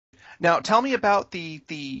Now, tell me about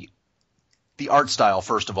the art style,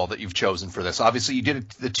 first of all, that you've chosen for this. Obviously, you did it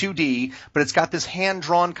the 2D, but it's got this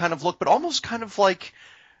hand-drawn kind of look, but almost kind of like,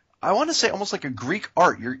 I want to say almost like a Greek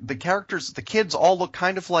art. The characters, the kids all look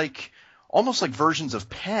kind of like, almost like versions of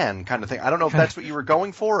Pan kind of thing. I don't know if that's what you were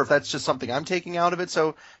going for, or if that's just something I'm taking out of it.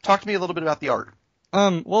 So talk to me a little bit about the art.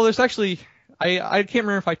 Well, there's actually, I can't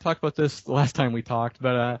remember if I talked about this the last time we talked,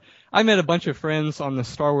 but I met a bunch of friends on the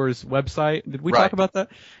Star Wars website. Did we talk about that?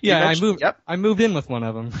 Yeah, I moved in with one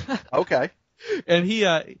of them. Okay. And he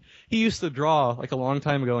used to draw like a long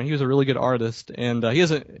time ago, and he was a really good artist. And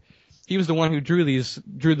he was the one who drew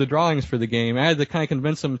the drawings for the game. I had to kind of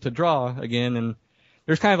convince him to draw again, and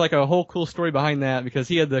there's kind of like a whole cool story behind that, because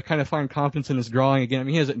he had to kind of find confidence in his drawing again. I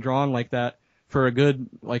mean, he hasn't drawn like that for a good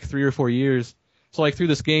like 3 or 4 years. So like through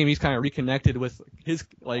this game, he's kind of reconnected with his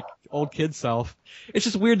like old kid self. It's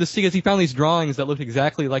just weird to see, because he found these drawings that looked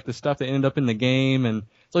exactly like the stuff that ended up in the game, and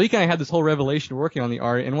so he kind of had this whole revelation working on the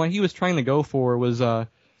art. And what he was trying to go for was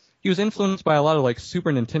he was influenced by a lot of like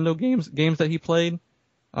Super Nintendo games that he played,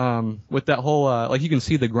 with that whole like you can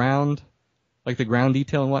see the ground, like the ground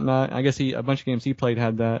detail and whatnot. I guess a bunch of games he played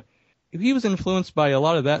had that. He was influenced by a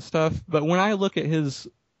lot of that stuff, but when I look at his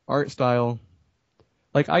art style,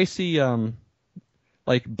 like I see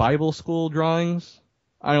like Bible school drawings.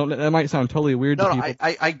 That might sound totally weird to people. No,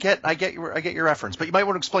 I get your reference, but you might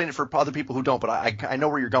want to explain it for other people who don't. But I know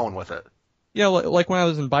where you're going with it. Yeah, like when I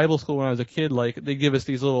was in Bible school when I was a kid, like they give us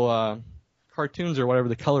these little cartoons or whatever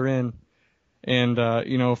to color in, and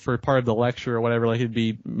for part of the lecture or whatever, like it'd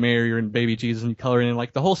be Mary or baby Jesus, and you color in,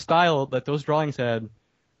 like the whole style that those drawings had,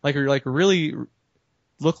 like really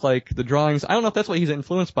look like the drawings. I don't know if that's what he's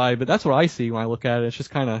influenced by, but that's what I see when I look at it. It's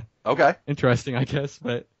just kind of interesting, I guess.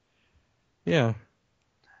 But yeah.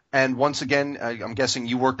 And once again, I'm guessing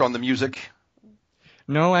you worked on the music.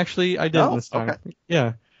 No, actually, I didn't this time. Okay.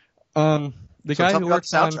 Yeah. The guy who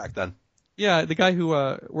worked on the soundtrack then. Yeah, the guy who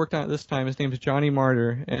worked on it this time, his name is Johnny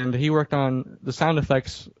Martyr, and he worked on the sound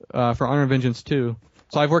effects for Honor and Vengeance 2.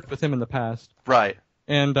 So I've worked with him in the past. Right.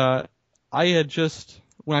 And I had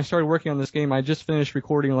when I started working on this game, I just finished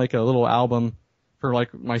recording like a little album for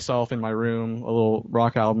like myself in my room, a little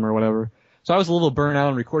rock album or whatever. So I was a little burnt out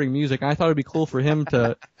on recording music, and I thought it'd be cool for him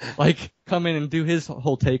to like come in and do his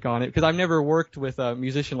whole take on it, because I've never worked with a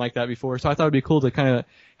musician like that before. So I thought it'd be cool to kind of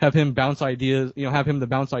have him bounce ideas, have him to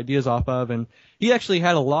bounce ideas off of. And he actually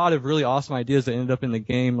had a lot of really awesome ideas that ended up in the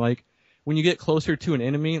game. Like when you get closer to an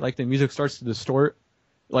enemy, like the music starts to distort.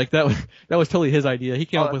 Like that was totally his idea. He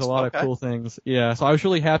came up with a lot of cool things. Yeah. So I was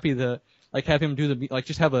really happy to like have him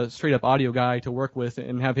just have a straight up audio guy to work with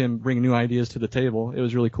and have him bring new ideas to the table. It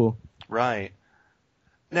was really cool. Right.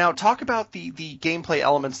 Now, talk about the gameplay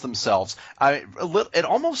elements themselves. It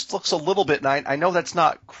almost looks a little bit, and I know that's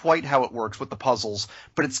not quite how it works with the puzzles,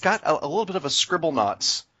 but it's got a little bit of a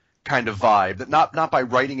Scribblenauts kind of vibe. That not by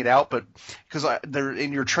writing it out, but because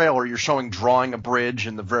in your trailer you're showing drawing a bridge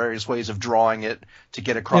and the various ways of drawing it to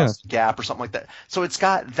get across a gap or something like that. So it's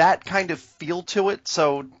got that kind of feel to it.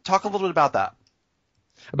 So talk a little bit about that.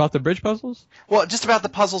 About the bridge puzzles? Well, just about the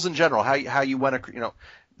puzzles in general. How you went,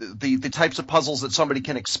 the types of puzzles that somebody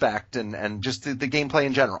can expect, and just the gameplay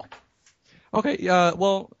in general. Okay,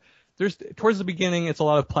 well, towards the beginning, it's a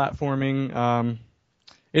lot of platforming.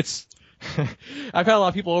 I've had a lot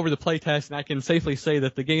of people over the playtest, and I can safely say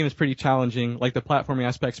that the game is pretty challenging. Like the platforming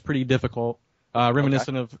aspect's pretty difficult,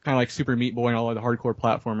 reminiscent of kind of like Super Meat Boy and all of the hardcore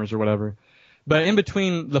platformers or whatever. But in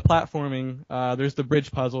between the platforming, there's the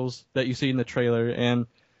bridge puzzles that you see in the trailer, and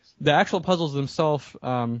the actual puzzles themselves.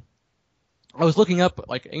 I was looking up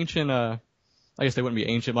like ancient, I guess they wouldn't be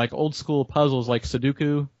ancient, like old school puzzles like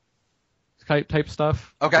Sudoku type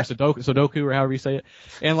stuff. Okay. Or Sudoku or however you say it.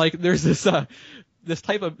 And like there's this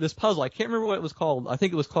puzzle. I can't remember what it was called. I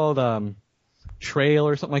think it was called Trail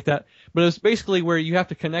or something like that. But it's basically where you have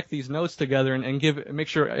to connect these nodes together and make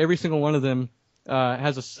sure every single one of them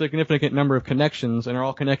has a significant number of connections and are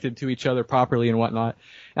all connected to each other properly and whatnot.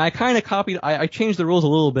 And I kind of I changed the rules a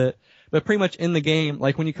little bit. But pretty much in the game,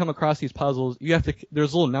 like when you come across these puzzles,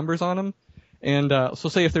 there's little numbers on them. And so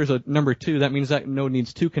say if there's a number 2, that means that node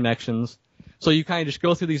needs 2 connections. So you kind of just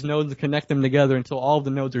go through these nodes and connect them together until all of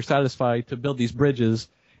the nodes are satisfied to build these bridges.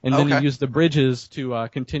 And then you use the bridges to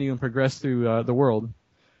continue and progress through the world.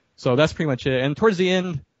 So that's pretty much it. And towards the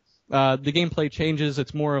end, the gameplay changes.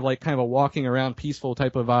 It's more of like kind of a walking around peaceful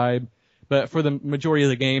type of vibe. But for the majority of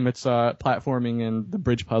the game, it's platforming and the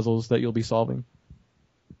bridge puzzles that you'll be solving.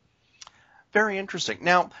 Very interesting.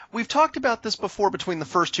 Now, we've talked about this before between the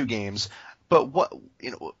first 2 games, but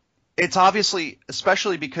it's obviously,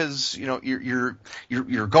 especially because you're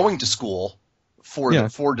going to school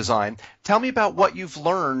for design. Tell me about what you've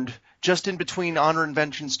learned just in between Honor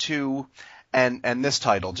Inventions 2 and this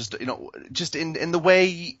title. Just in the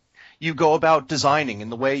way you go about designing, in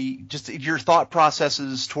the way just your thought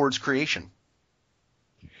processes towards creation.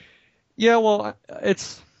 Yeah, well,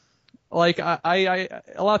 it's like I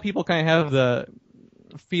a lot of people kind of have the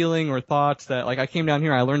feeling or thoughts that like I came down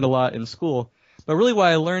here, I learned a lot in school, but really what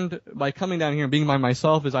I learned by coming down here and being by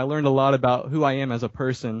myself is I learned a lot about who I am as a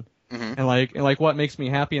person. Mm-hmm. and like what makes me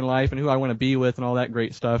happy in life and who I want to be with and all that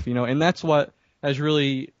great stuff, and that's what has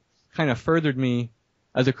really kind of furthered me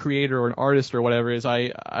as a creator or an artist or whatever, is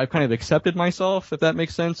I've kind of accepted myself, if that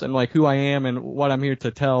makes sense, and like who I am and what I'm here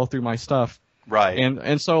to tell through my stuff. Right.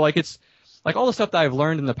 And so like it's like all the stuff that I've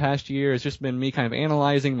learned in the past year has just been me kind of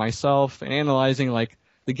analyzing myself and analyzing like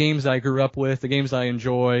the games that I grew up with, the games that I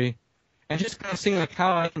enjoy, and just kind of seeing like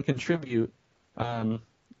how I can contribute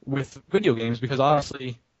with video games, because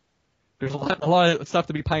obviously there's a lot of stuff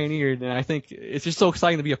to be pioneered, and I think it's just so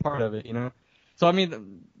exciting to be a part of it, So, I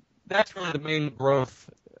mean, that's really the main growth,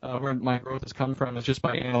 where my growth has come from, is just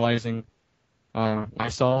by analyzing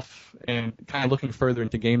myself and kind of looking further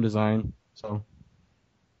into game design. So,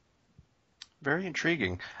 very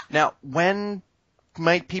intriguing. Now, when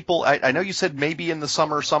might people? I know you said maybe in the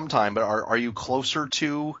summer sometime, but are you closer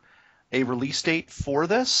to a release date for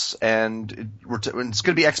this? And it's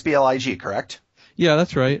going to be XBLIG, correct? Yeah,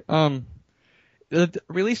 that's right. The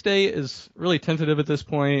release date is really tentative at this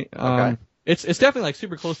point. Okay. It's definitely like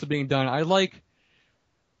super close to being done.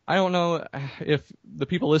 I don't know if the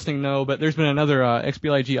people listening know, but there's been another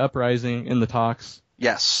XBLIG uprising in the talks.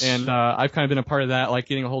 Yes. And I've kind of been a part of that, like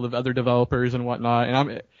getting a hold of other developers and whatnot.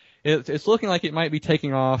 And it's looking like it might be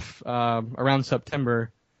taking off around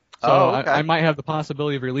September. So okay. I might have the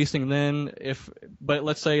possibility of releasing then, but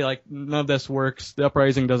let's say like none of this works, the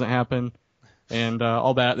uprising doesn't happen, and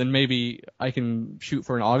all that, then maybe I can shoot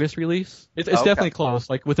for an August release. It's definitely close,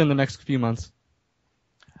 like within the next few months.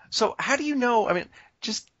 So how do you know? I mean,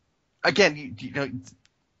 just again,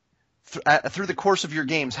 through the course of your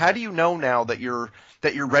games, how do you know now that you're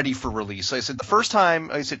ready for release? I said the first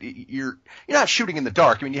time, you're not shooting in the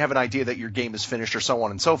dark. I mean, you have an idea that your game is finished or so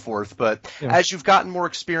on and so forth. But as you've gotten more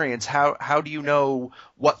experience, how do you know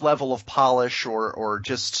what level of polish or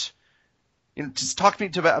just just talk to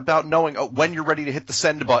me about knowing when you're ready to hit the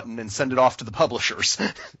send button and send it off to the publishers?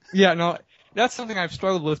 Yeah, no, that's something I've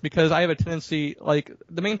struggled with, because I have a tendency, like,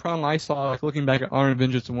 the main problem I saw, like, looking back at Honor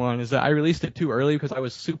Vengeance 1, is that I released it too early because I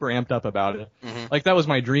was super amped up about it. Mm-hmm. Like, that was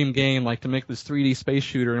my dream game, like, to make this 3D space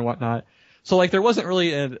shooter and whatnot. So, like, there wasn't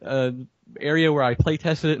really a area where I play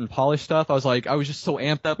tested it and polished stuff. I was just so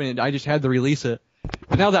amped up, and I just had to release it.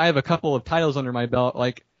 But now that I have a couple of titles under my belt,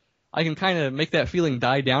 like, I can kind of make that feeling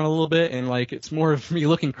die down a little bit, and like it's more of me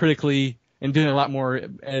looking critically and doing a lot more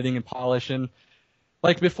editing and polish. And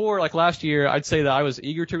like before, like last year, I'd say that I was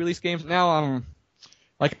eager to release games. Now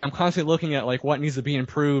I'm constantly looking at like what needs to be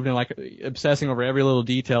improved and like obsessing over every little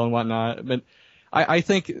detail and whatnot. But I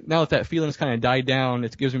think now that feeling's kind of died down,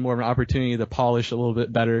 it gives me more of an opportunity to polish a little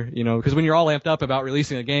bit better, because when you're all amped up about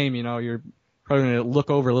releasing a game, you're probably going to look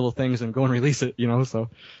over little things and go and release it, so.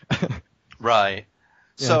 Right.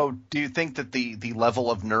 Yeah. So, do you think that the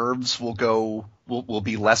level of nerves will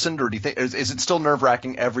be lessened, or do you think is it still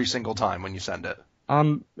nerve-wracking every single time when you send it?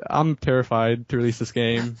 I'm terrified to release this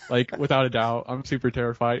game, like without a doubt. I'm super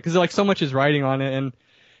terrified because like so much is riding on it, and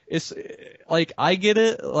it's like I get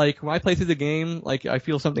it. Like when I play through the game, like I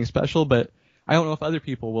feel something special, but I don't know if other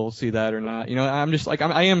people will see that or not. I'm just like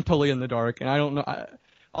I am totally in the dark, and I don't know.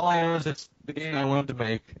 All I know is it's the game I wanted to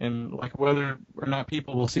make, and like whether or not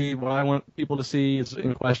people will see what I want people to see is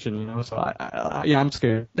in question, So I'm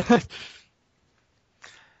scared.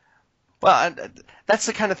 Well, that's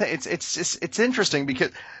the kind of thing. It's interesting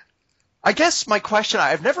because I guess my question,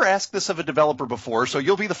 I've never asked this of a developer before, so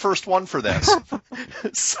you'll be the first one for this.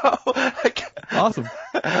 So, awesome.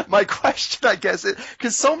 My question, I guess,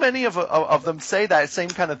 because so many of them say that same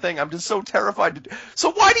kind of thing. I'm just so terrified.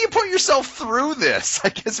 So why do you put yourself through this? I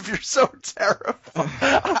guess if you're so terrified,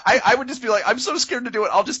 I would just be like, I'm so scared to do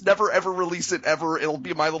it. I'll just never ever release it ever. It'll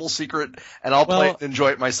be my little secret, and I'll play it and enjoy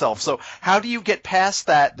it myself. So how do you get past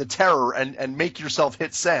the terror, and make yourself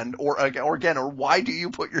hit send, or why do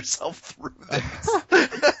you put yourself through this?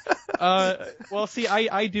 Well, see,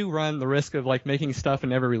 I do run the risk of like making stuff and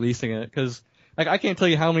never releasing it, because like I can't tell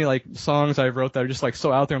you how many like songs I've wrote that are just like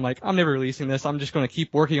so out there. I'm like, I'm never releasing this. I'm just going to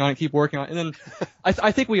keep working on it. And then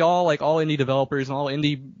I think we all, like all indie developers and all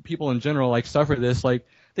indie people in general, like suffer this. Like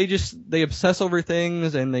they obsess over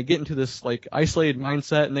things and they get into this like isolated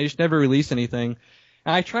mindset and they just never release anything.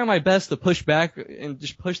 And I try my best to push back and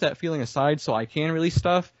just push that feeling aside so I can release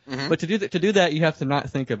stuff. Mm-hmm. But to do that, you have to not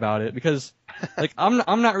think about it because, like, I'm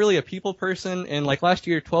not really a people person. And like last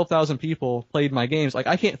year, 12,000 people played my games. Like,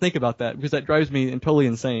 I can't think about that because that drives me totally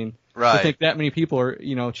insane. Right. To think that many people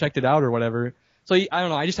are, checked it out or whatever. So I don't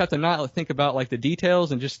know. I just have to not think about like the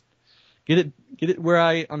details and just get it where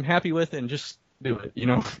I'm happy with and just do it.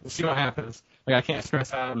 See what happens. Like, I can't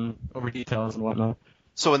stress out over details and whatnot.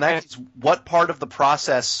 So in that case, what part of the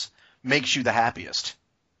process makes you the happiest?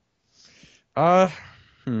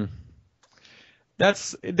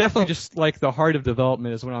 That's definitely just like the heart of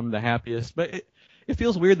development is when I'm the happiest. But it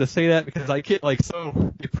feels weird to say that because I get like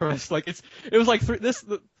so depressed. Like it was like for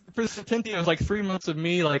Sententia, it was like 3 months of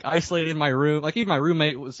me like isolated in my room. Like even my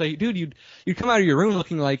roommate would say, "Dude, you'd come out of your room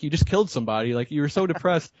looking like you just killed somebody. Like you were so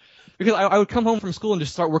depressed." Because I would come home from school and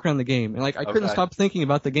just start working on the game, and like I couldn't stop thinking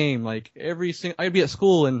about the game. Like I'd be at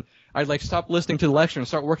school and I'd like stop listening to the lecture and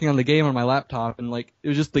start working on the game on my laptop, and like it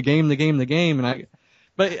was just the game, and I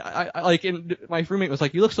like my roommate was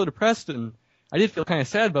like, "You look so depressed," and I did feel kind of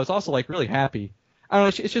sad, but I was also like really happy. I don't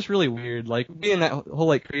know, it's just really weird. Like being in that whole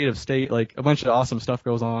like creative state, like a bunch of awesome stuff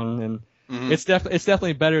goes on, and it's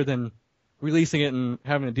definitely better than releasing it and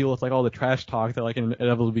having to deal with like all the trash talk that like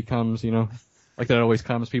inevitably becomes, like that always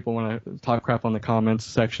comes. People want to talk crap on the comments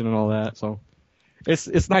section and all that. So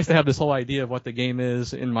it's nice to have this whole idea of what the game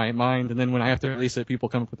is in my mind, and then when I have to release it, people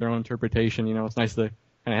come up with their own interpretation. It's nice to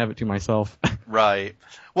kind of have it to myself. Right.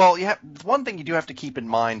 Well, one thing you do have to keep in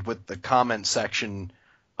mind with the comment section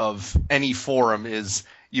of any forum is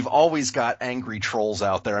you've always got angry trolls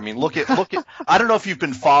out there. I mean, look at I don't know if you've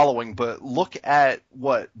been following, but look at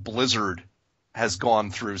what Blizzard has gone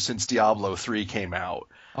through since Diablo 3 came out.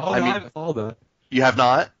 Oh, I haven't followed that. You have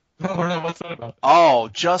not? No, what's that about? Oh,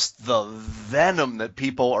 just the venom that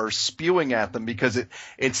people are spewing at them because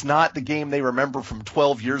it's not the game they remember from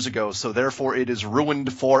 12 years ago, so therefore it is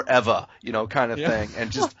ruined forever, kind of thing.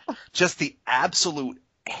 And just the absolute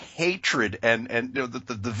hatred and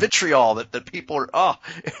the vitriol that people are,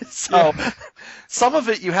 some of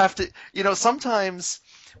it you have to, sometimes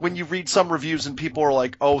when you read some reviews and people are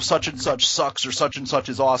like, oh, such and such sucks or such and such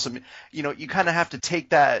is awesome, you kind of have to take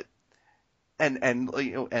that and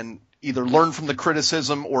either learn from the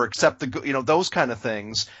criticism or accept those kind of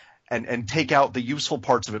things and take out the useful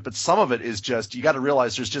parts of it. But some of it is just, you got to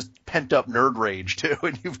realize there's just pent up nerd rage too,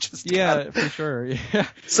 and you've just for sure. Yeah.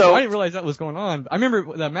 So I didn't realize that was going on. I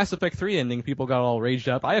remember the Mass Effect 3 ending. People got all raged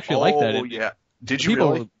up. I actually liked that. Oh yeah. Did you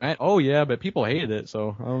really? Oh yeah, but people hated it,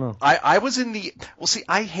 so I don't know. I was in the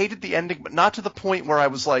I hated the ending, but not to the point where I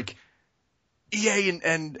was like, EA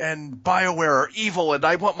and BioWare are evil, and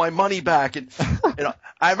I want my money back. And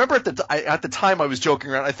I remember at the time I was joking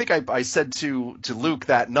around. I think I said to Luke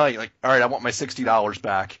that night, like, all right, I want my $60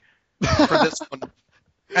 back for this one,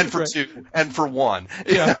 and for two, and for one.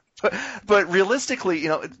 Yeah. But realistically,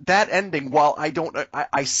 that ending, while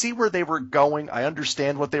I see where they were going, I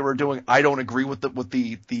understand what they were doing. I don't agree with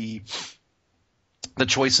the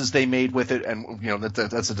choices they made with it, and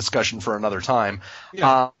that's a discussion for another time.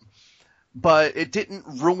 Yeah. But it didn't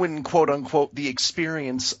ruin, quote unquote, the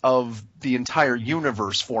experience of the entire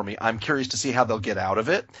universe for me. I'm curious to see how they'll get out of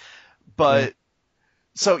it. But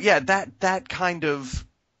so yeah, that kind of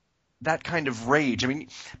rage. I mean,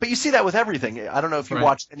 but you see that with everything. I don't know if you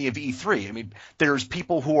watched any of E3. I mean, there's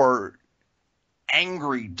people who are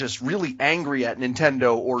angry, just really angry at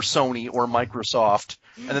Nintendo or Sony or Microsoft.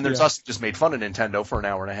 And then there's us who just made fun of Nintendo for an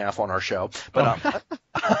hour and a half on our show. But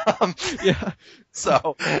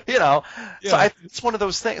so it's one of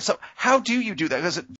those things. So how do you do that? Because